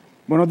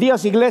Buenos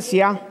días,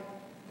 iglesia.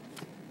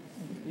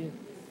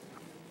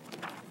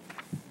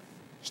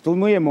 Estoy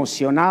muy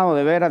emocionado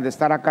de veras de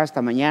estar acá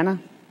esta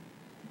mañana.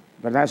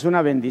 ¿Verdad? Es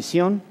una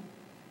bendición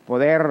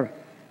poder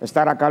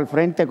estar acá al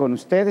frente con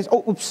ustedes.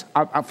 Oh, oops,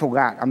 I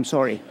forgot. I'm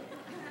sorry.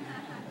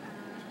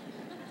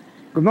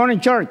 Good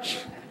morning, church.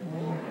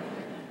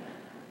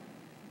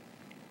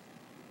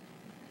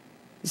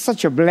 It's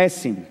such a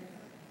blessing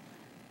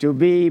to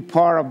be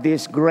part of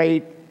this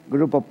great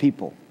group of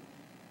people.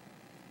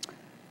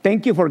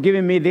 Thank you for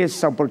giving me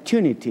this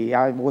opportunity.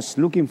 I was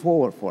looking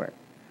forward for it.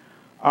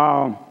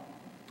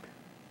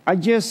 I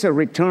just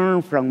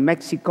returned from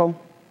Mexico.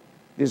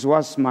 This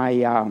was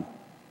my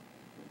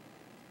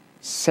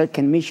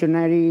second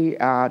missionary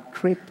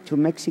trip to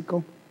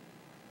Mexico.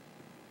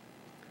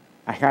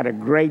 I had a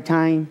great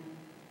time.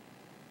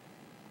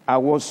 I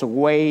was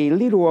away a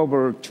little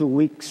over 2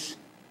 weeks,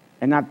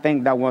 and I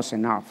think that was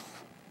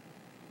enough.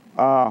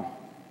 I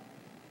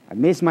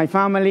missed my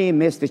family,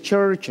 missed the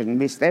church, and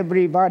missed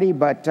everybody,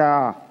 but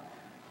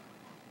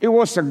it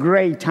was a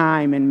great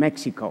time in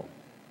Mexico.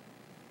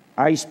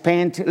 I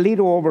spent a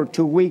little over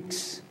 2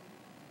 weeks,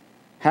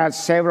 had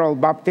several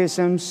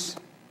baptisms,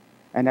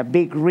 and a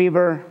big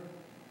river,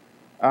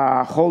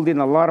 holding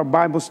a lot of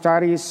Bible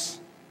studies,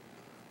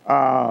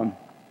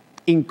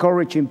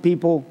 encouraging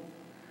people.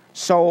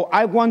 So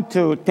I want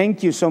to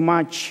thank you so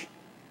much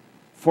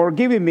for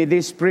giving me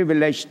this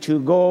privilege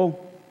to go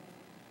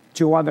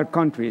to other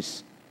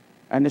countries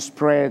and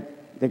spread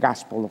the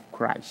gospel of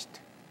Christ.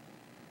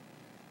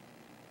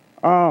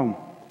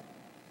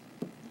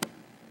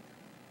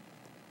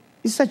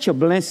 It's such a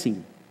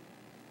blessing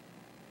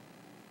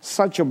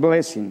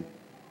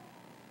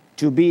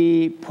to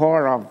be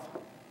part of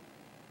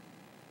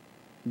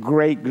a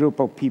great group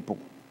of people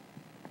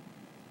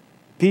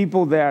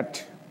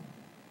that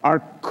are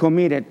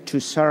committed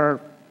to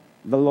serve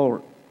the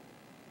Lord.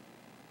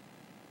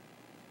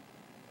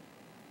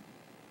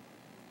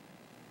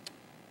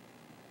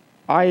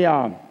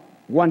 I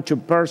want to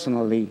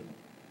personally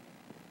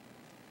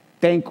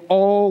thank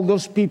all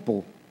those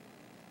people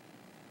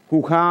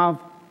who have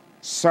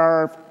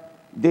served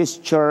this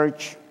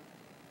church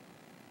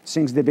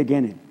since the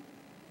beginning.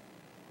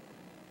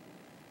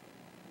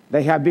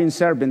 They have been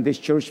serving this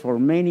church for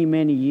many,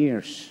 many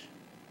years.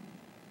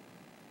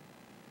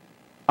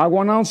 I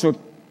want to also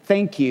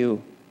thank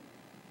you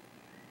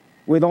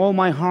with all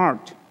my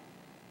heart.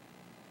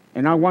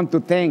 And I want to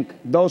thank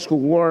those who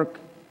work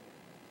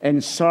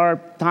and serve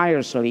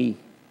tirelessly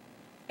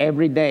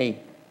every day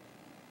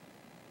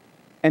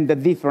in the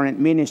different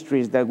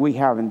ministries that we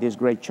have in this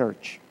great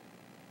church.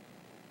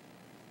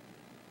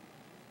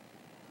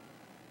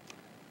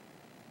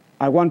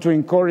 I want to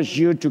encourage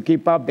you to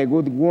keep up the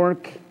good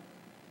work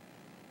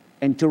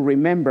and to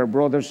remember,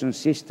 brothers and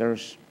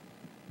sisters,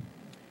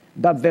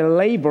 that the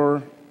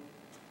labor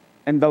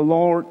in the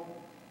Lord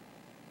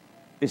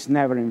is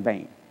never in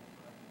vain.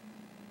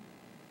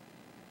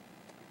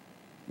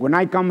 When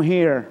I come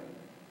here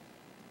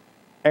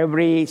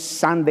every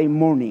Sunday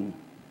morning,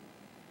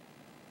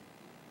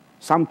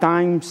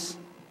 sometimes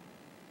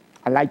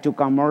I like to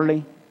come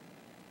early.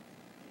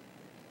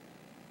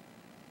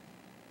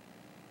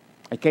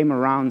 I came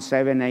around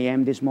 7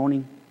 a.m. this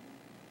morning.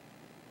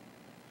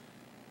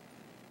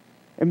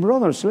 And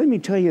brothers, let me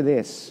tell you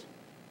this.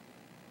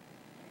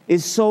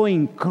 It's so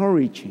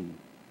encouraging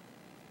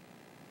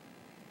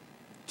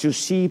to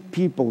see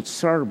people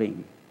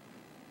serving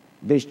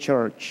this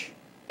church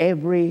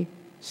every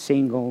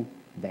single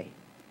day.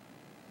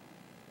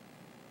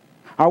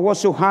 I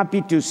was so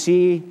happy to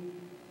see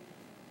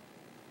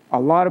a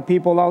lot of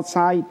people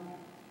outside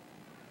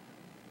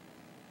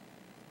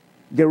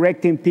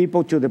directing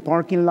people to the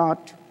parking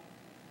lot,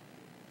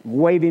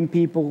 waving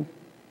people,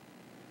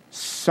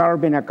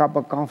 serving a cup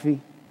of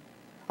coffee.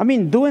 I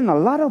mean, doing a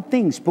lot of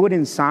things,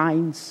 putting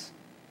signs.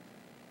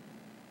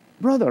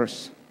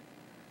 Brothers,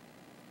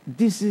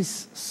 this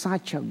is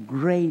such a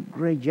great,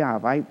 great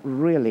job. I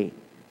really,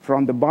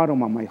 from the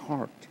bottom of my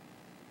heart,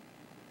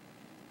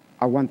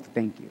 I want to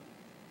thank you.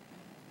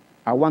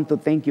 I want to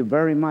thank you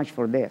very much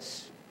for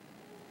this.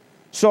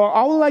 So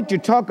I would like to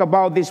talk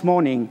about this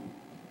morning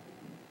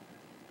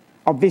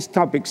of this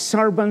topic,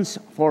 servants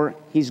for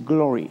His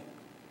glory.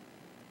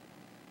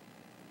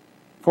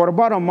 For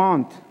about a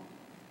month,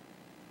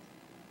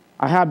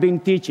 I have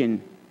been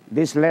teaching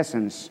these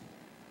lessons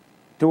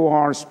to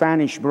our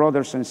Spanish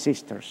brothers and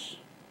sisters.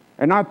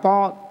 And I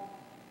thought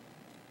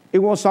it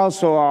was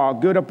also a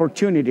good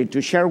opportunity to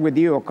share with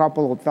you a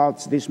couple of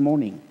thoughts this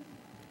morning.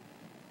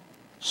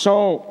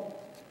 So,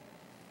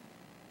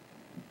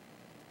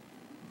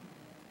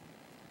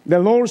 the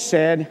Lord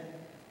said,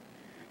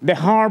 the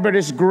harvest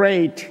is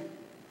great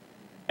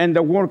and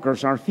the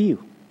workers are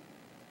few.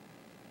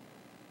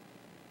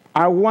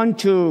 I want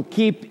to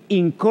keep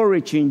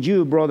encouraging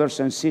you,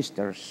 brothers and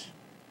sisters,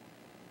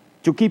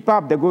 to keep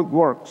up the good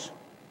works,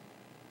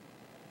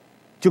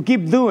 to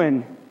keep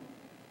doing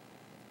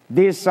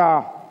this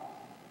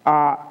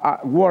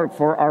work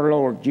for our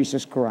Lord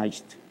Jesus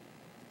Christ.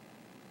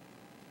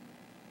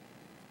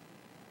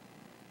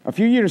 A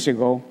few years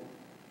ago,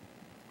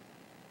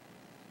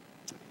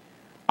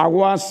 I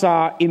was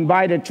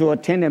invited to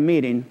attend a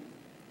meeting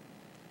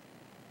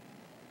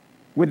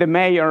with the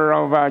mayor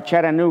of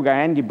Chattanooga,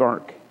 Andy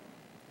Burke.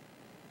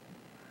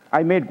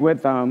 I met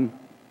with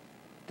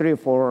 3 or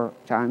 4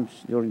 times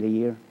during the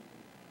year.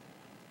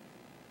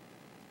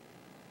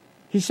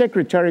 His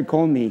secretary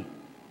called me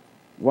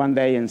one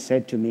day and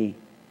said to me,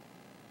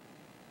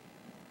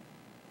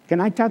 "Can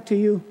I talk to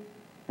you?"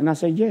 And I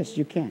said, "Yes,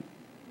 you can."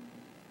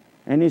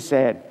 And he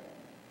said,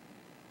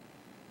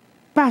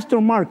 "Pastor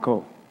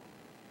Marco,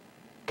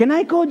 can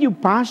I call you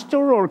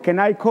pastor, or can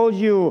I call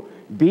you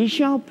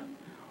bishop,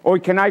 or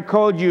can I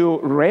call you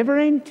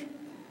reverend?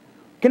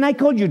 Can I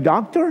call you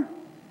doctor?"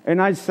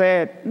 And I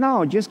said,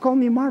 "No, just call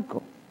me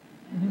Marco."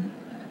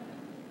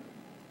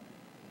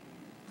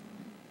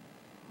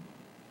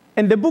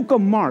 In the book of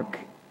Mark,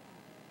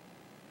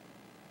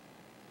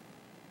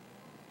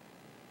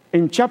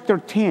 in chapter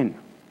 10,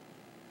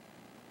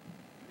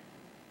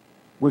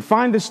 we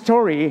find the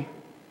story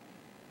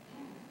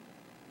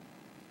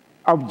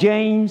of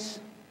James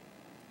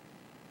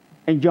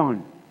and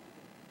John,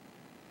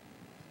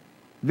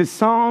 the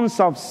sons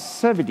of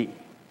Zebedee.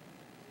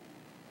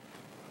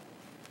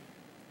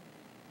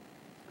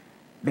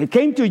 They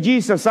came to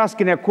Jesus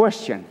asking a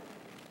question.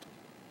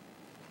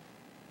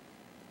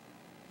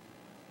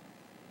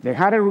 They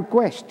had a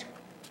request.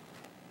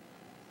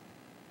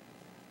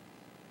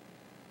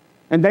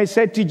 And they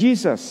said to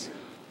Jesus,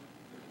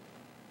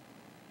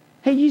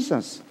 "Hey,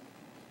 Jesus,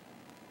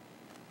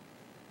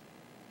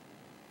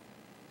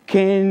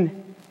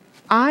 can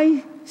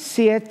I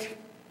sit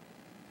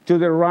to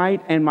the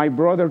right and my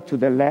brother to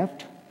the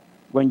left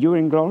when you're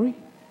in glory?"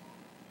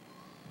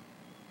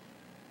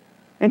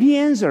 And he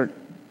answered,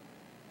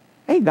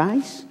 "Hey,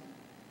 guys,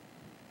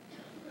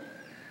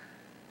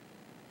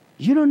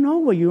 you don't know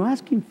what you're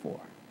asking for.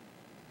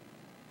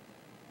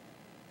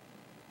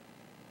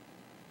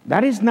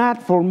 That is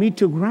not for me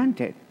to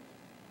grant it."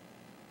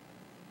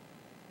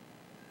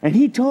 And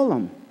he told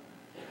them,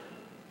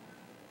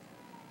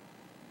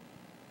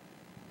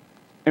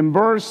 in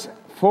verse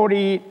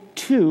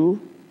 42,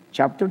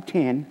 chapter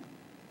 10,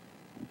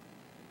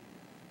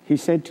 he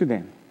said to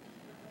them,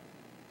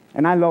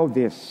 and I love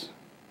this.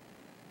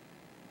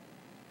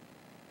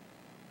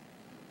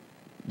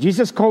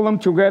 Jesus called them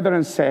together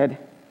and said,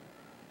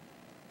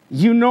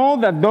 "You know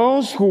that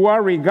those who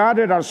are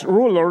regarded as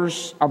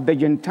rulers of the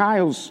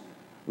Gentiles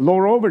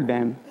lord over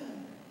them,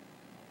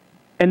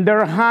 and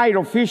their high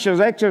officials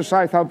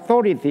exercise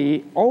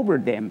authority over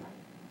them.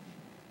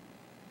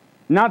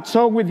 Not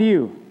so with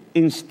you.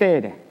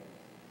 Instead,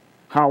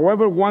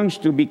 whoever wants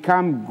to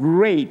become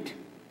great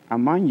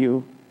among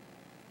you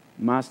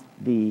must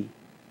be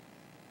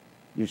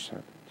your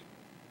servant."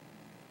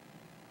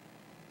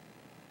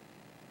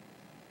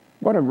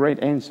 What a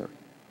great answer.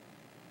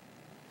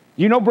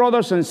 You know,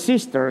 brothers and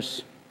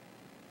sisters,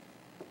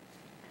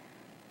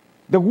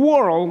 the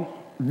world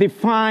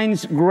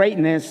defines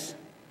greatness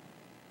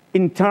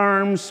in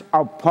terms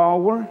of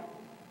power,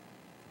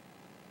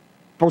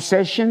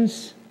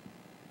 possessions,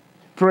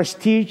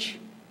 prestige,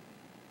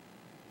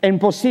 and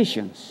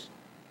positions.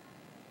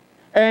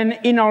 And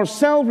in our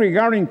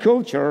self-regarding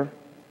culture,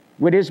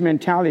 with this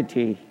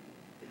mentality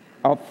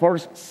of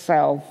first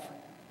self,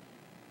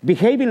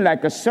 behaving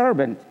like a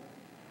servant,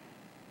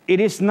 it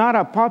is not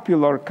a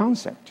popular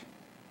concept.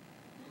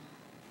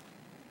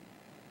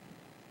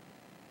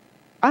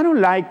 I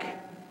don't like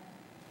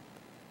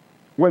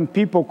when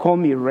people call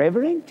me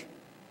reverend.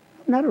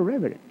 I'm not a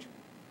reverend.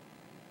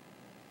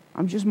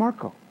 I'm just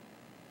Marco.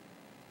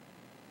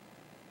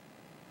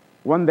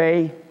 One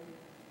day,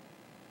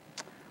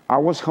 I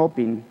was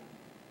helping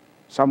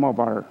some of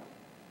our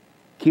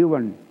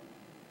Cuban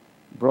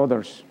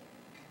brothers.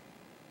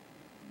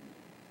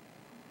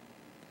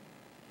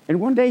 And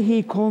one day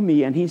he called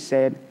me and he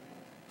said,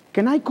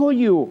 "Can I call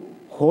you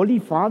Holy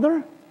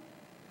Father?"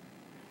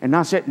 And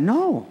I said,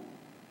 "No."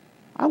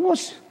 I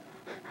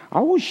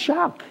was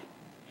shocked.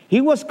 He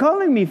was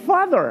calling me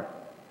Father.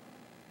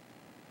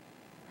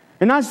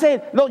 And I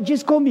said, "No,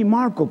 just call me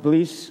Marco,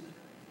 please."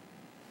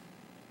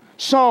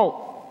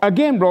 So,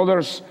 again,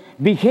 brothers,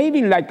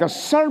 behaving like a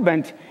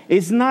servant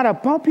is not a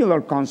popular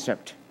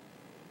concept.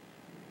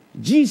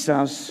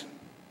 Jesus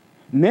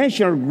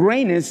measured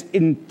greatness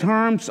in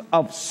terms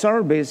of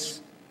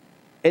service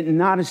and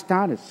not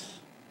status.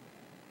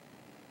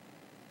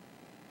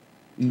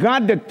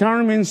 God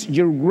determines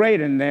your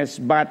greatness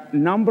by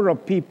number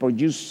of people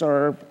you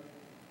serve,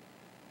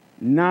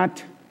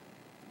 not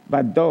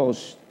by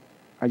those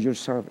at your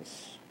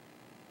service.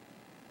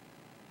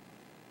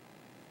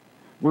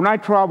 When I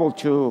travel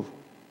to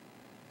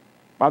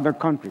other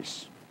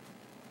countries,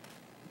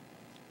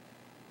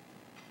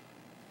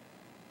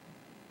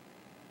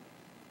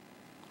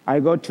 I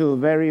go to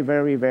very,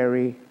 very,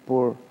 very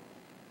poor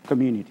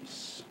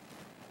communities.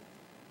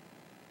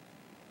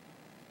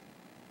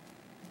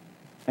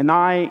 And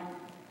I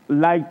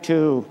like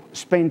to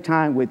spend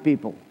time with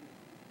people.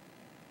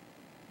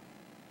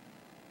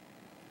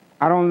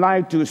 I don't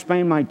like to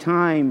spend my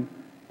time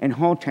in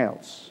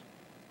hotels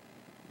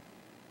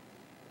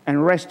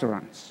and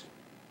restaurants.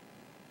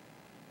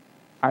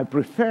 I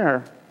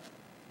prefer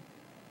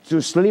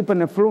to sleep on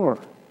the floor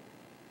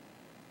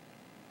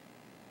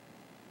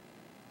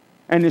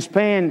and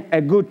spend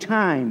a good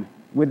time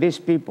with these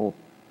people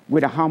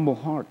with a humble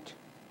heart.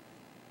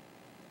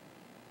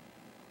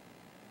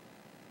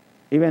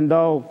 Even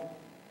though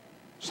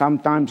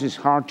sometimes it's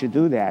hard to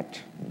do that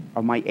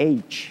at my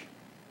age.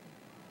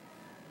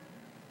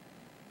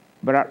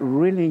 But I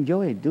really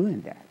enjoy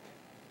doing that.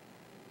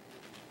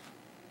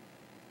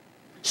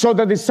 So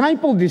the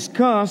disciples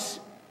discuss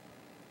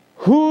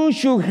who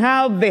should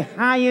have the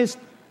highest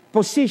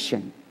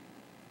position,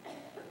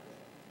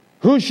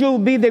 who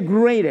should be the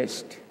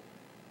greatest.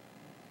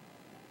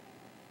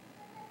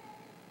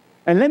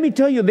 And let me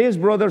tell you this,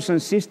 brothers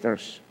and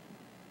sisters.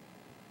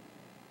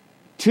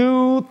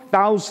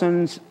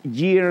 2,000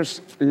 years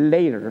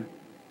later,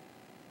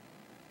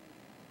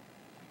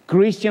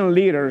 Christian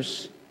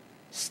leaders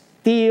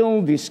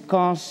still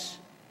discuss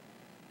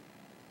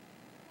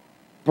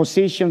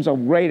positions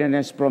of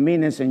greatness,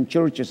 prominence in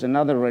churches and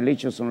other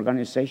religious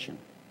organizations.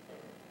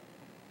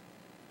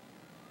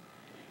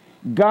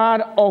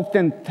 God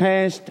often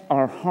tests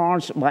our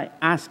hearts by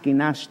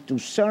asking us to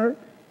serve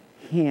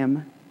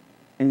Him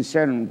in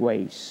certain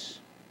ways.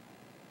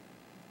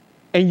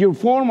 And your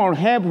form or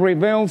help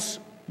reveals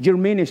your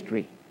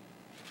ministry.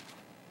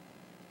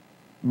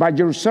 But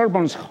your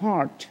servant's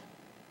heart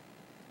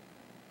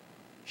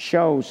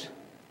shows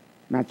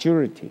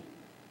maturity.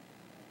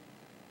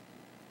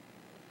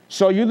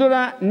 So you do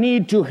not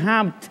need to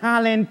have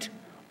talent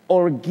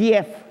or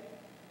gift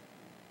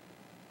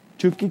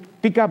to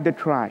pick up the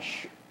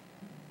trash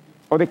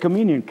or the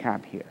communion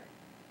cup here.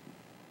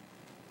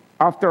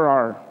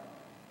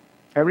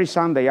 Every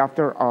Sunday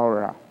after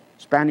our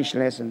Spanish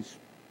lessons,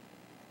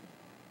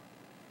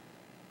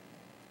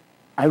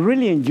 I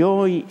really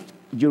enjoy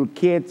your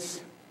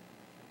kids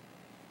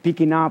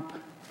picking up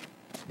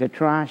the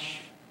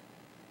trash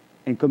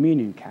and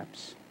communion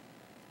cups.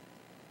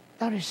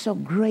 That is so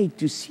great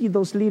to see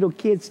those little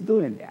kids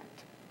doing that.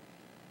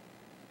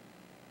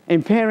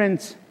 And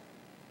parents,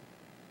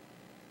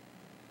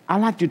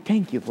 I'd like to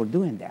thank you for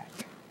doing that,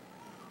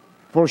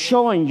 for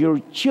showing your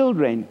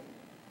children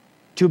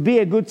to be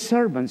a good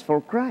servants for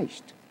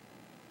Christ.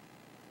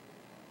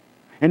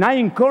 And I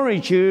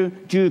encourage you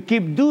to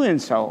keep doing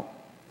so.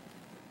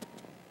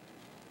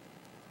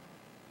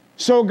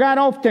 So God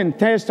often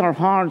tests our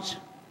hearts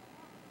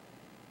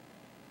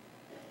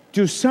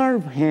to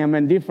serve Him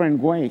in different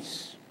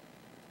ways.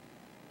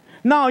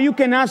 Now you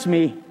can ask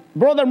me,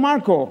 Brother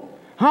Marco,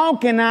 how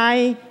can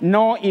I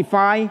know if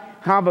I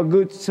have a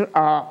good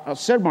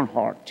servant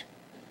heart?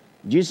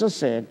 Jesus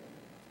said,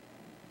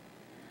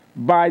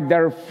 by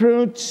their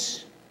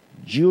fruits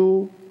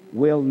you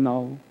will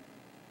know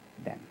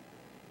them.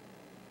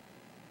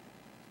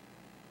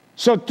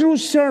 So true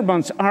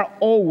servants are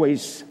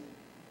always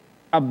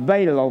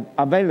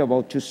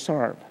available to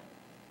serve.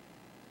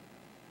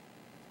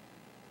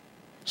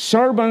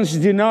 Servants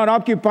do not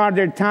occupy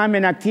their time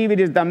in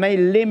activities that may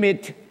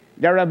limit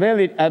their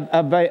availability.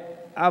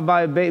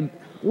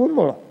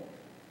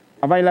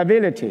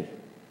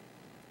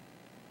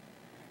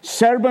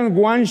 Servant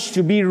wants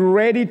to be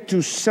ready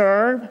to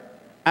serve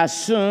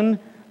as soon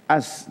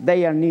as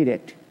they are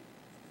needed.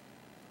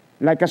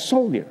 Like a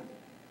soldier,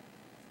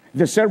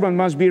 the servant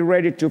must be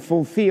ready to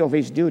fulfill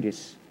his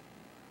duties.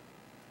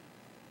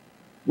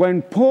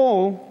 When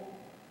Paul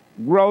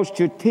wrote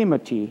to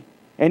Timothy,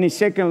 in his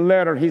second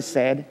letter, he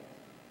said,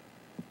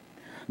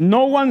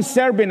 no one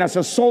serving as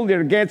a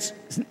soldier gets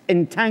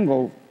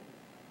entangled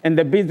in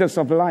the business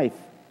of life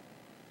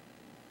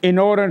in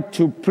order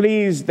to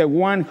please the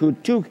one who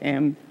took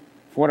him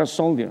for a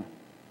soldier.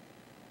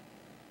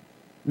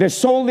 The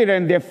soldier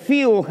and the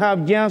field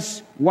have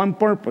just one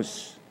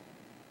purpose,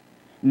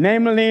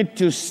 namely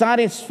to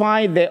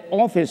satisfy the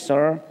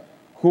officer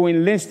who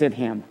enlisted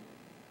him.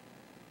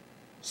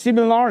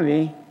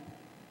 Similarly,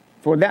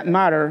 for that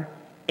matter,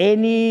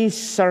 any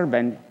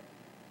servant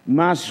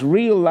must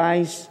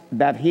realize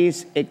that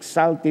his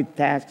exalted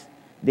task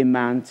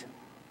demands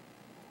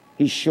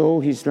he show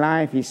his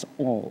life his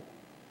all,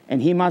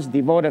 and he must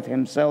devote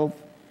himself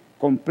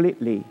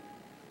completely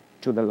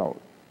to the Lord.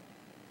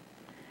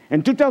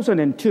 In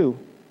 2002,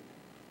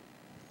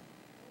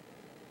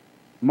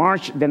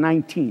 March the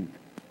 19th,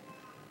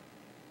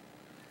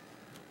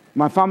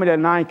 my family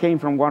and I came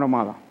from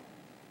Guatemala.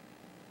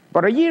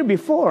 But a year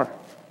before,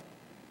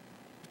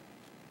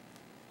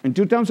 in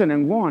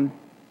 2001,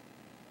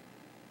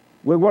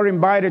 we were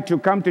invited to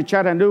come to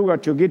Chattanooga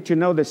to get to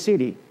know the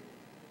city.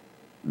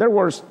 There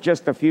were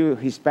just a few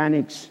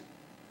Hispanics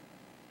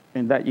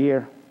in that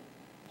year.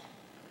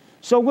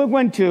 So we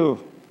went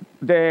to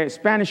the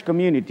Spanish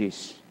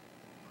communities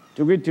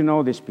to get to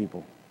know these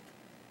people.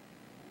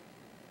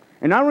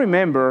 And I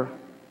remember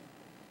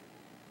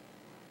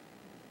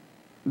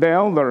the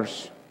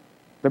elders,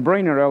 the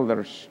Brainerd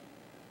elders,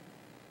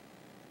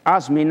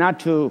 asked me not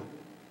to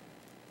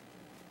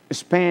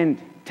spend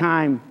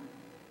time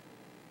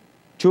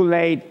too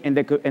late in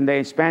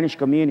the Spanish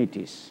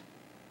communities.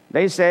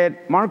 They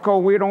said, Marco,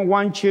 we don't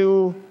want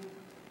you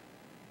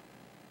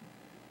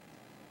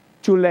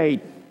too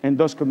late in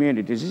those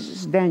communities. This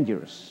is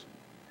dangerous.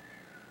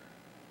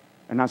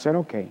 And I said,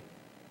 okay,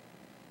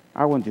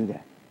 I won't do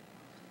that.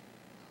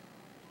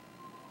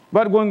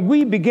 But when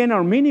we began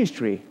our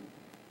ministry,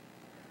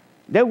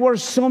 there were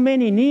so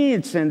many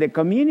needs in the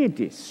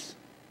communities.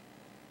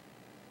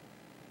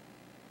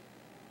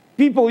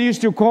 People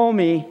used to call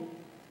me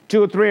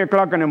 2 or 3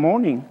 o'clock in the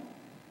morning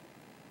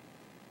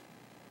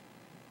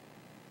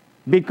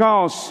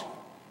because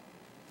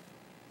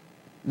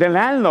the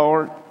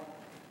landlord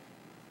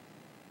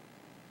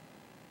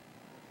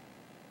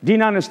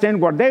didn't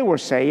understand what they were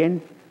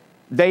saying.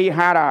 They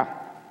had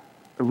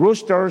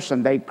roosters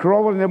and they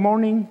crow in the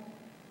morning,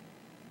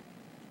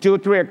 2 or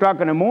 3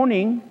 o'clock in the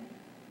morning.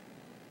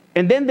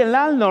 And then the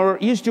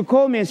landlord used to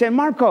call me and say,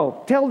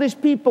 Marco, tell these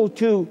people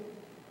to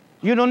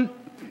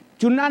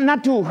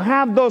not to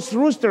have those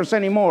roosters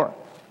anymore.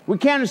 We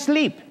can't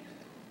sleep.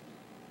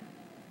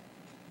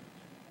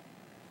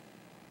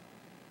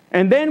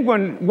 And then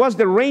when was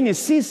the rainy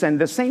season,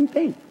 the same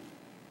thing.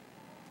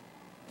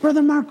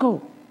 Brother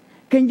Marco,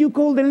 can you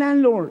call the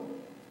landlord?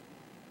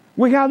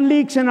 We have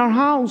leaks in our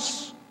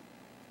house.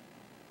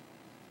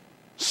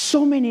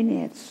 So many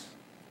needs.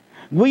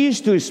 We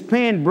used to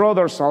spend,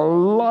 brothers, a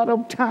lot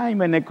of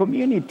time in the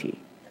community.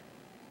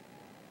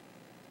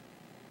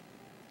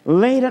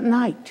 Late at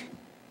night.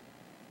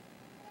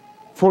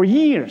 For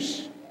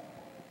years.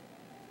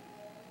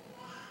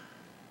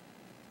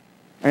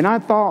 And I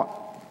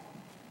thought,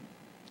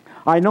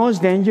 I know it's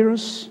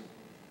dangerous,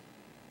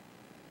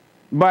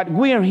 but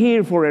we are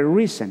here for a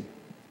reason.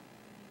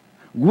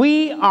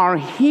 We are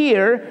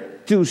here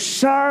to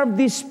serve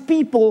these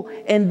people,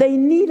 and they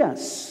need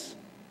us.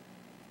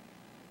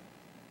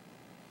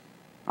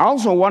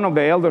 Also, one of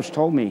the elders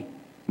told me,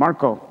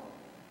 Marco,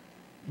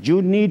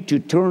 you need to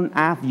turn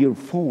off your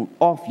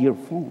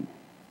phone.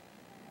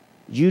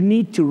 You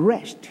need to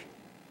rest.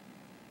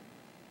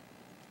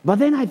 But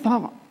then I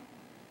thought,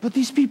 but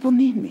these people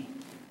need me.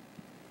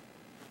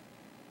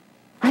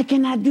 I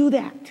cannot do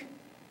that.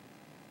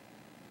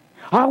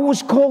 I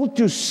was called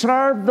to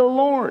serve the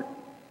Lord.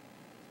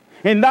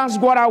 And that's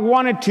what I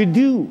wanted to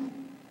do.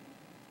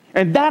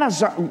 And that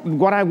is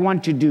what I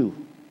want to do.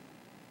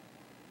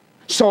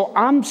 So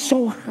I'm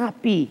so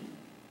happy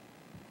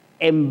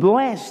and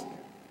blessed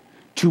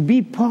to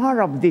be part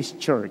of this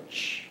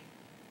church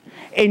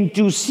and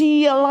to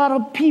see a lot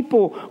of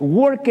people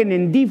working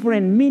in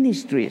different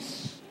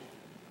ministries.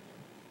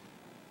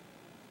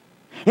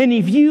 And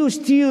if you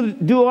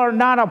still are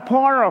not a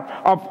part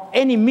of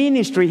any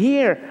ministry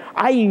here,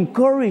 I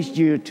encourage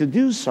you to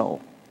do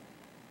so.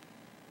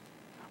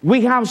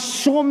 We have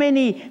so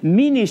many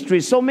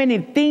ministries, so many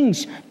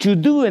things to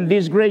do in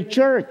this great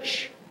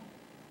church.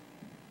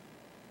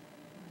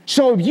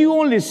 So if you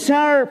only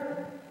serve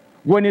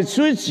when it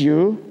suits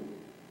you,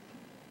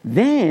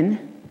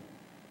 then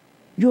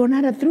you're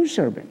not a true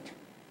servant.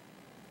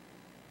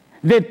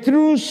 The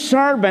true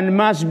servant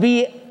must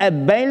be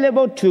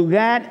available to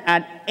God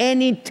at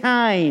any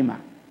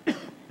time.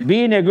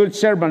 Being a good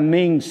servant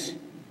means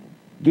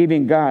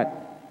giving God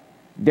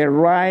the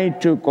right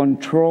to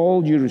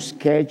control your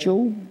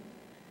schedule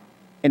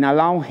and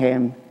allow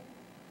Him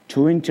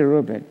to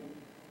interrupt it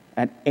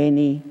at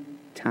any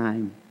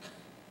time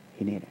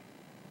He needs it.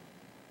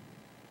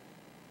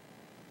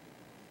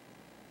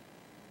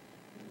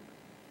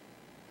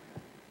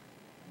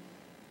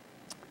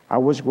 I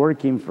was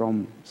working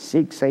from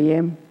 6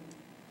 a.m.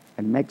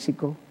 in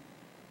Mexico,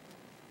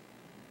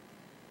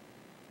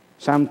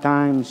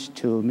 sometimes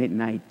to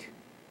midnight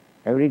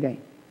every day.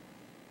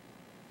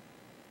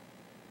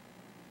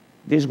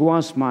 This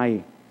was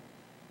my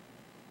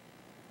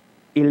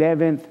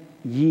 11th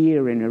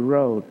year in a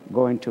row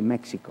going to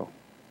Mexico.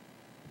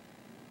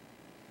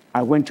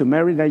 I went to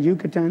Mérida,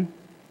 Yucatan.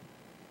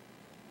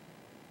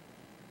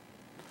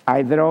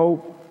 I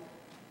drove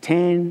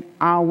 10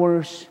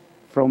 hours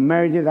from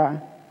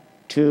Mérida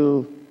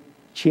to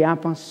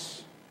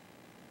Chiapas.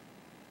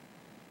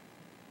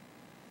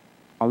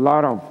 A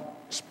lot of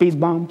speed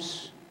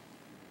bumps,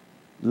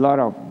 a lot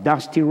of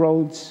dusty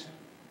roads.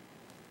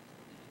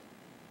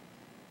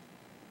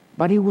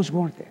 But it was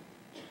worth it.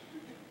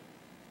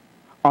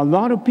 A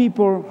lot of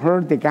people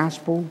heard the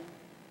gospel.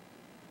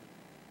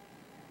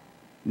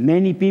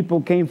 Many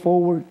people came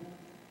forward.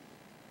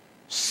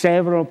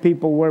 Several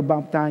people were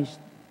baptized.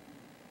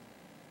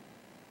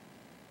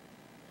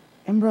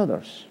 And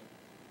brothers,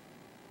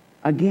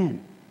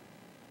 again,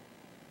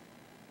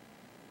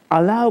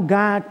 allow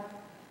God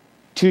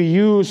to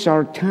use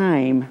our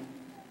time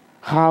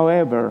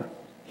however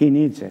He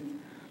needs it.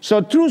 So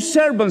true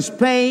servants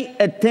pay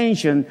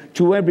attention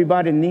to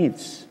everybody's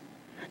needs.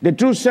 The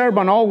true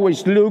servant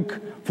always look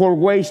for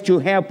ways to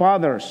help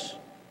others.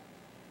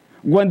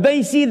 When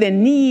they see the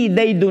need,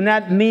 they do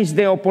not miss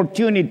the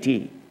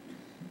opportunity.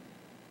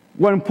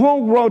 When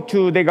Paul wrote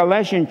to the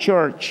Galatian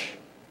church,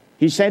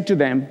 he said to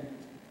them,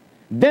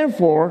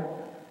 therefore,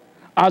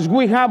 as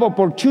we have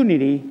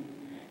opportunity,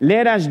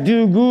 let us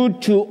do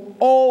good to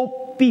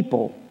all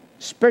people,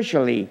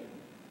 especially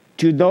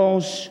to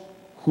those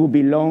who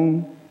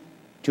belong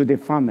to the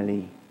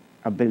family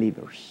of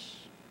believers.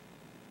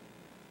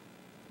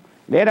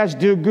 Let us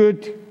do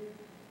good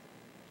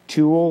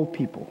to all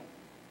people.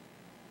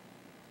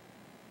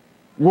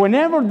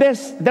 Whenever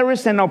there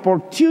is an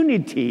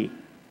opportunity,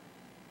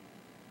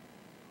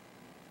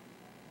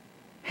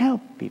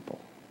 help people.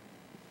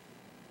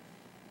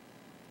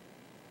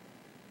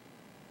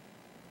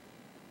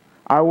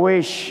 I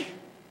wish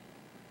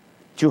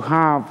to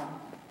have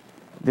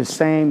the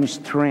same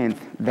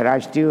strength that I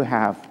still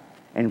have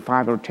in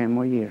 5 or 10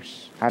 more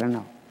years. I don't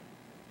know.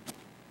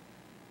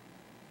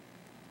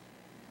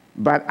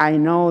 But I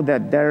know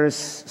that there's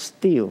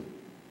still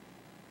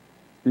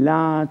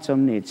lots of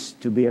needs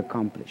to be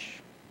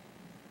accomplished,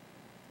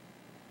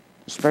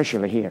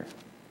 especially here.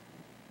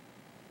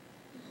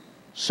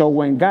 So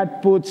when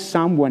God puts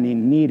someone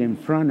in need in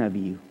front of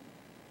you,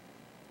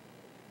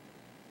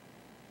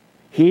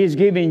 He is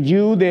giving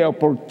you the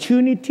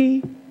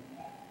opportunity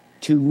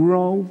to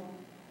grow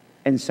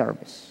in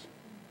service.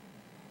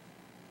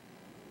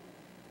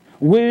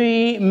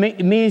 We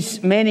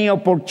miss many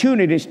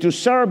opportunities to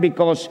serve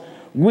because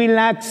we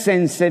lack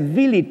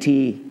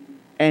sensibility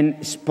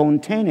and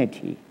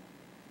spontaneity.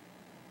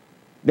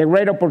 The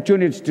great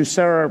opportunities to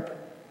serve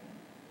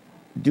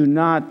do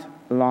not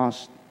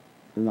last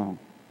long.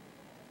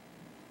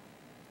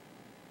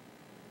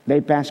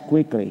 They pass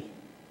quickly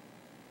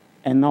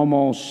and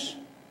almost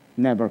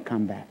never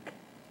come back.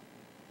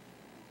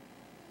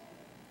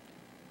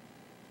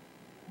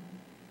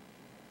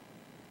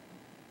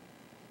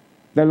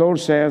 The Lord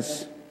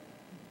says,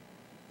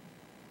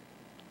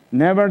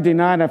 never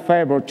deny a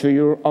favor to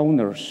your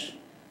owners,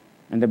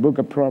 in the book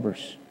of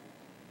Proverbs.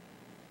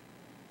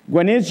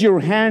 When it's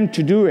your hand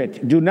to do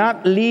it, do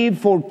not leave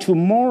for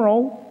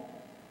tomorrow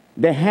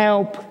the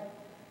help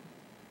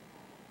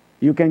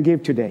you can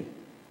give today.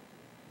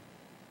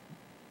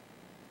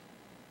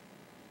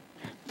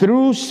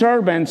 True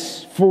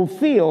servants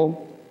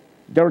fulfill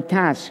their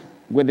task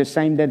with the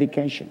same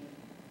dedication.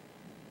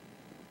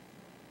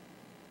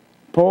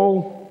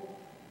 Paul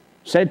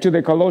said to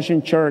the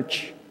Colossian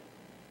church,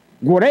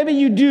 whatever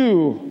you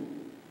do,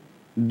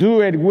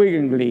 do it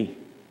willingly,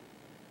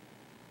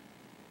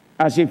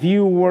 as if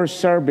you were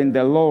serving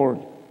the Lord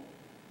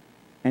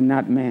and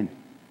not men.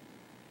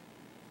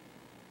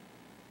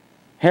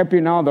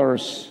 Helping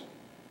others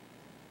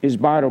is a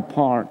vital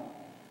part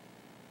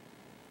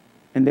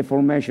in the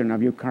formation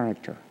of your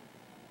character.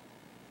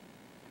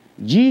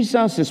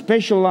 Jesus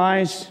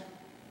specialized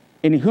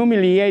in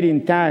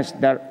humiliating tasks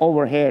that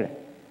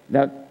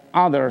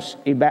others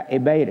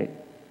evaded,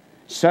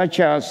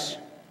 such as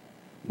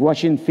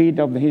washing feet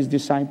of his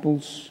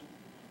disciples,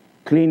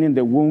 cleaning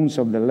the wounds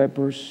of the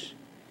lepers,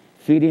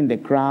 feeding the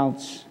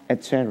crowds,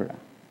 etc.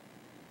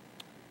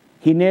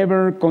 He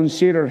never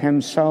considered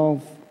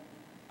himself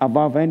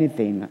above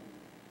anything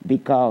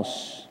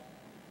because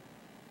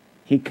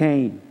he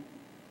came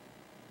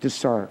to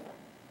serve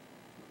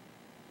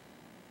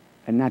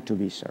and not to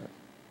be served.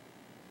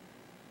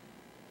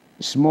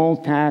 Small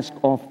tasks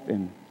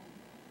often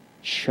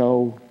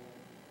show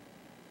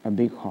a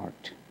big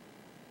heart.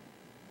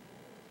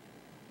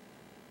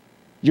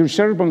 Your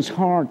servant's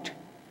heart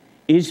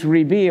is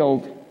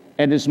revealed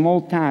in the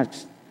small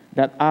tasks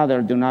that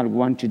others do not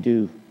want to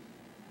do.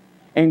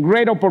 And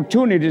great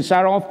opportunities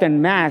are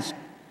often masked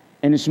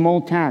in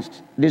small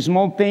tasks. The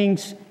small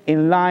things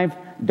in life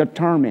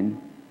determine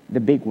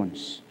the big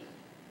ones.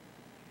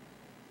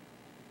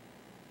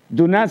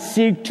 Do not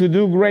seek to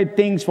do great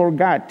things for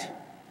God.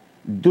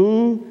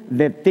 Do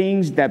the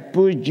things that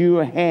put you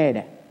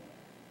ahead.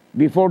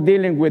 Before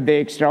dealing with the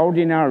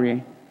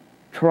extraordinary,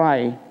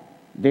 try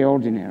the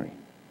ordinary.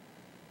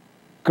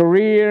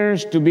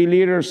 Careers to be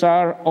leaders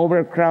are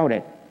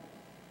overcrowded,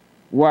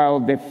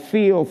 while the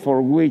field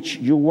for which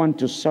you want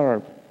to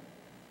serve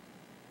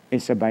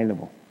is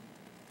available.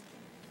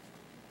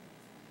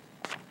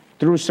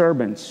 True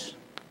servants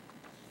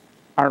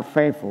are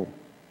faithful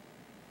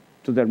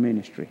to their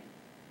ministry.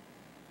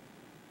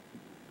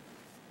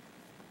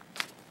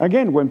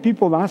 Again, when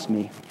people ask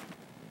me,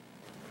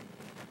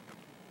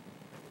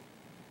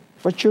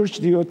 what church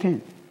do you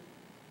attend?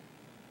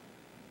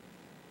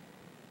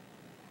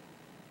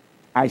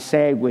 I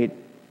say with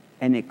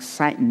an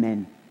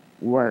excitement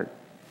word,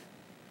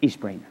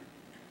 Eastbrainer.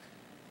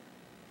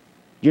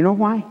 You know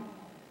why?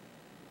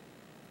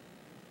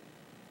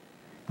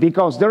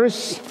 Because there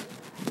is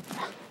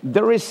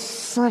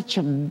such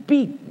a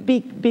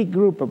big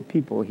group of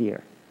people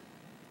here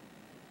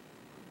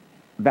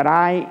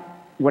that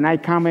when I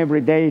come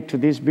every day to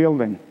this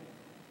building,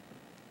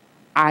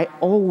 I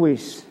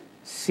always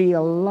see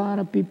a lot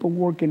of people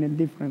working in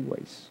different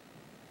ways.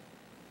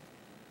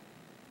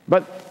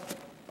 But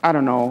I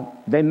don't know,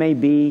 there may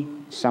be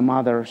some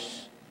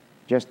others,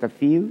 just a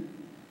few,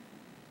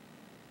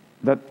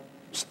 that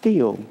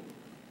still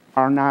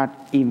are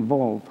not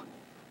involved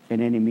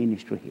in any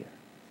ministry here.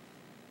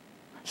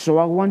 So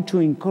I want to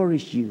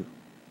encourage you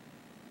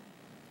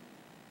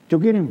to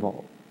get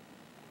involved,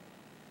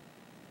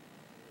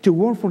 to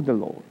work for the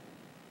Lord.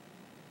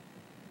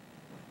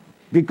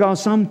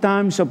 Because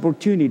sometimes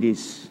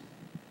opportunities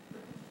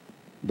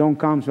don't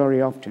come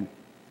very often.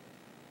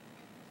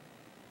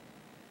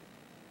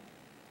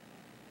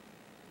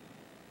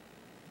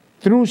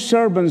 True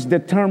servants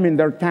determine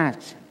their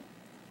tasks,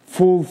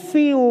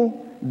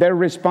 fulfill their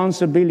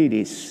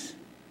responsibilities,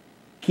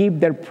 keep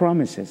their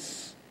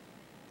promises,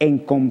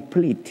 and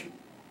complete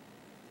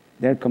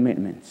their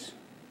commitments.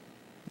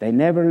 They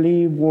never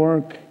leave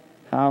work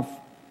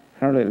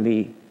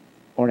half-heartedly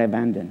or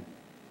abandon.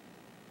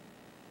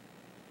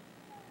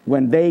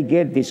 When they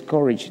get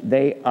discouraged,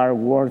 they are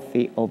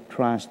worthy of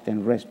trust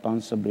and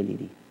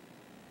responsibility.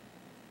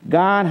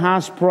 God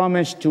has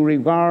promised to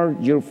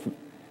regard your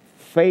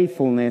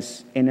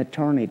faithfulness in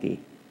eternity.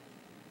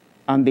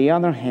 On the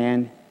other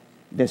hand,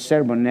 the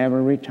servant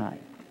never retired.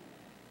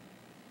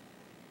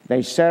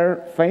 They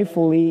serve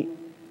faithfully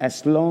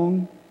as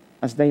long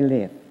as they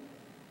live.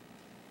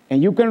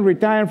 And you can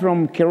retire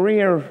from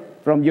career,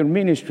 from your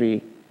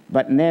ministry,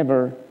 but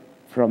never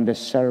from the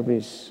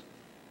service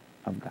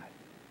of God.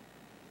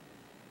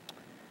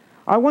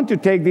 I want to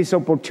take this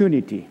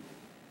opportunity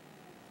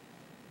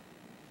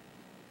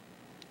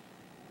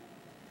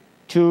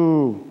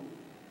to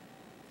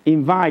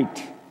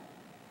invite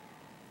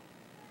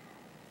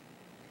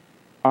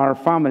our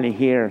family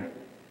here,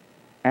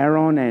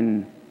 Aaron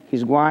and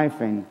his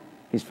wife and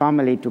his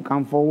family, to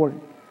come forward.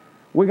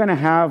 We're going to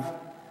have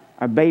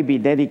a baby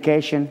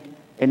dedication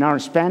in our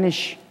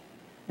Spanish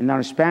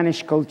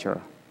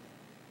culture.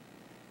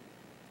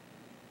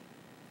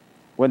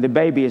 When the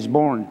baby is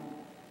born.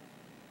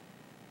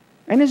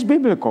 And it's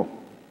biblical.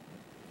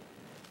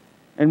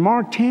 In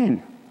Mark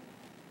 10,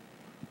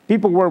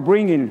 people were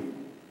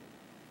bringing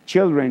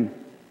children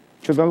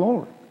to the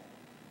Lord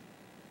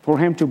for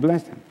Him to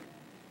bless them.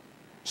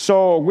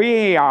 So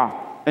we,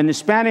 in the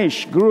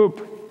Spanish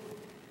group,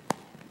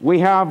 we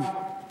have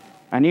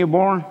a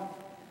newborn.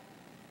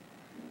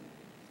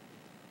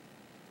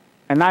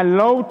 And I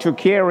love to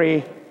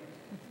carry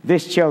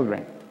these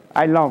children.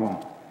 I love them.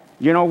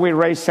 You know, we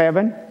raised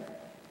 7.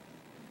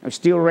 I'm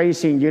still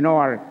raising,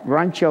 our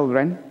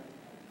grandchildren.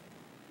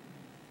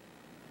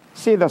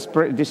 See this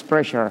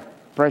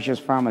precious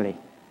family.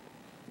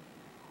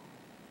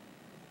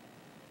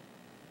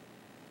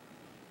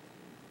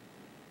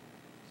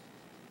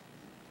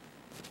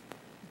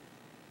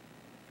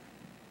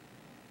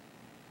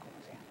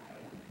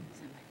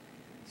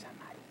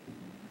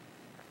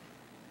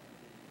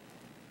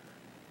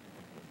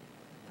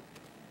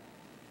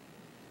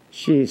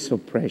 She is so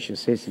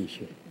precious, isn't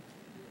she?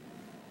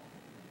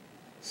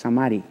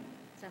 Samari.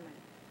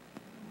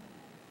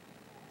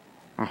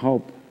 I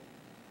hope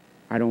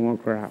I don't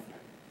woke her up.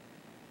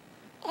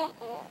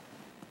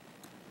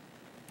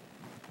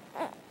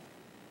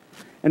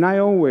 And I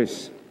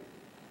always,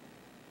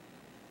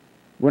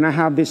 when I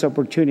have this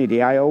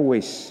opportunity, I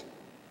always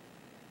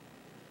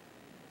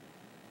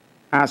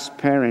ask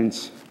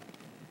parents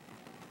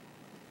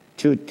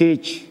to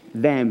teach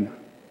them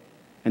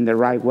in the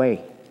right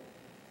way.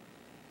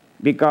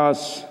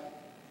 Because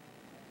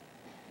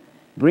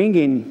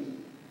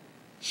bringing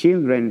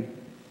children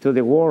to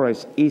the world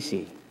is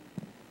easy,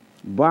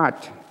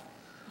 but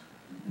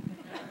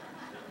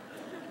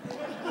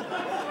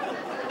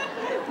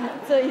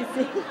so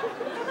easy.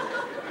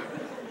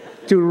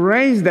 To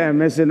raise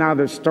them is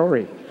another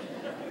story,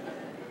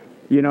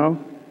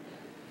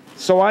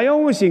 So I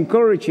always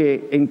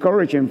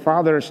encouraging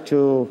fathers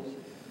to,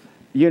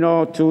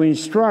 to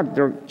instruct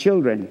their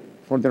children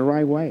for the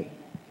right way.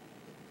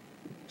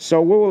 So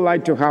we would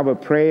like to have a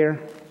prayer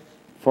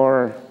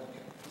for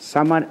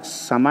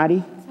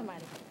Samari.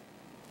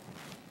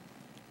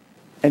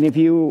 And if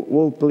you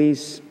will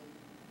please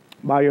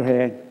bow your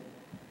head,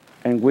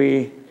 and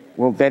we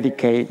will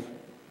dedicate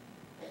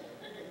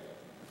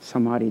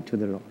Samari to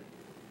the Lord.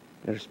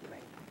 Let us pray.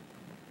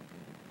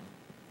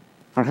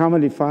 Our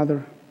Heavenly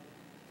Father,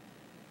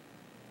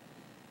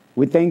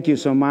 we thank you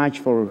so much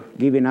for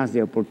giving us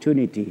the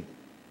opportunity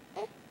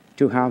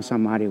to have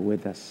Samari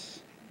with us.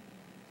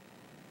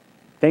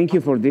 Thank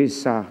you for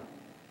this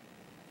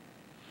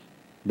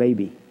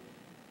baby.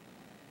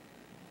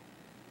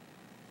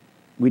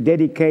 We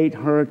dedicate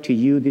her to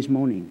you this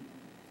morning.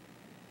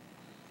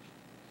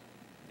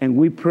 And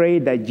we pray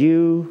that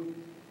you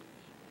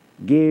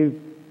give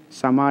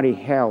Samari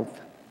health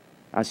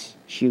as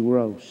she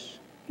grows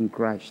in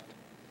Christ.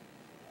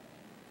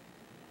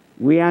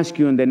 We ask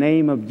you in the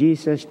name of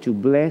Jesus to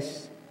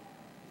bless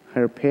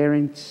her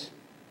parents,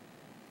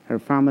 her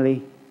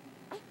family.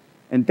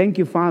 And thank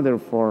you, Father,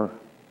 for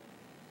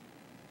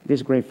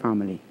this great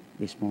family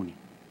this morning.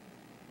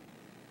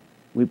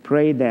 We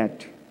pray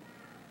that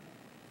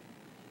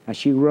as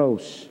she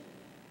grows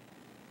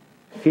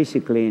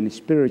physically and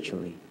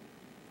spiritually,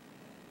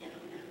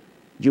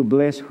 you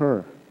bless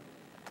her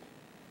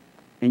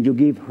and you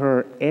give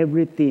her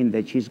everything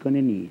that she's going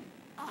to need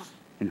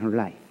in her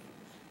life.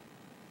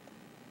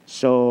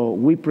 So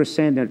we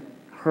presented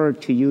her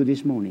to you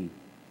this morning,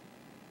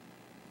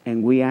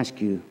 and we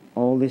ask you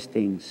all these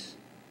things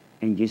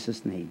in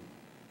Jesus' name.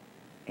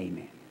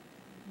 Amen.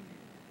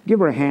 Give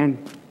her a hand.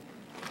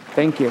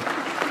 Thank you.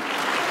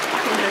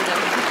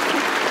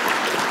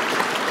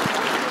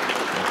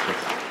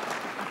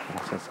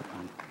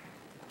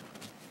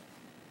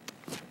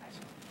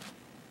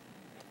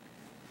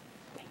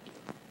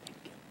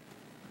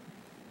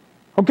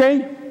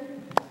 Okay?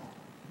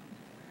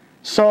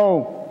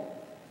 So,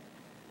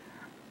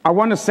 I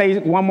want to say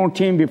one more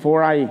thing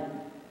before I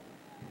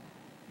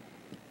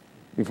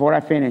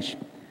finish.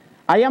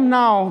 I am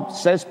now,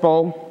 says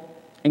Paul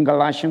in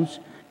Galatians,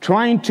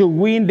 trying to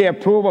win the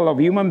approval of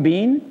human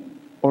being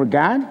or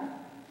God,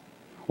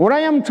 or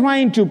I am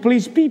trying to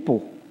please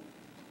people.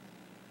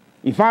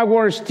 If I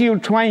were still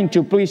trying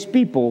to please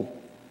people,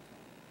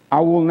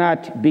 I will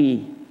not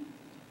be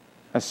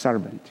a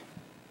servant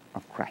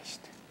of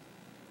Christ.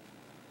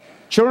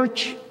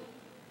 Church,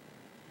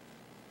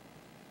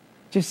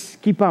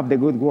 just keep up the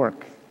good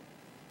work.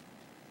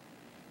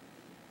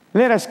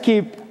 Let us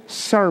keep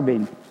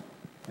serving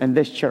in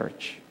this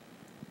church.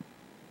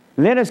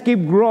 Let us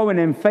keep growing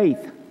in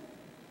faith.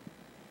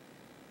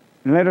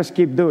 And let us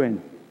keep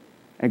doing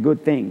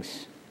good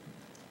things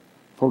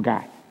for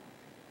God.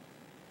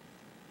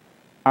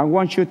 I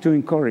want you to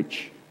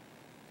encourage.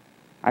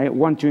 I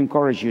want to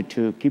encourage you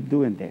to keep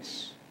doing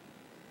this.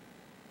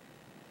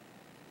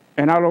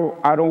 And I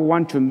don't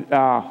want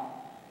to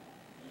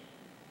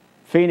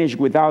finish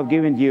without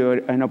giving you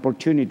an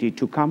opportunity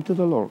to come to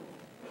the Lord.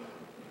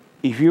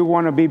 If you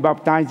want to be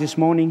baptized this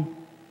morning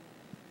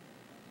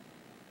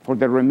for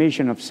the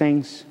remission of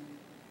sins,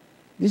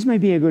 this may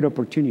be a good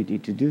opportunity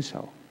to do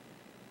so.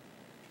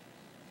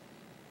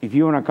 If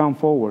you want to come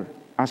forward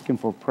asking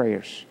for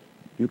prayers,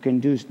 you can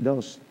do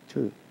those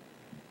too.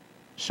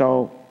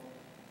 So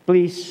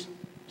please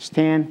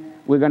stand.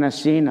 We're going to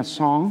sing a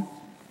song.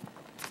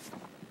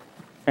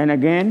 And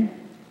again,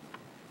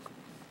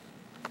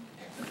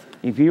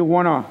 if you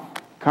want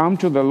to come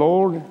to the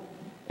Lord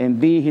and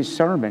be His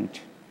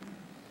servant,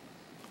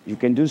 you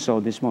can do so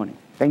this morning.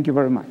 Thank you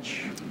very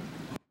much.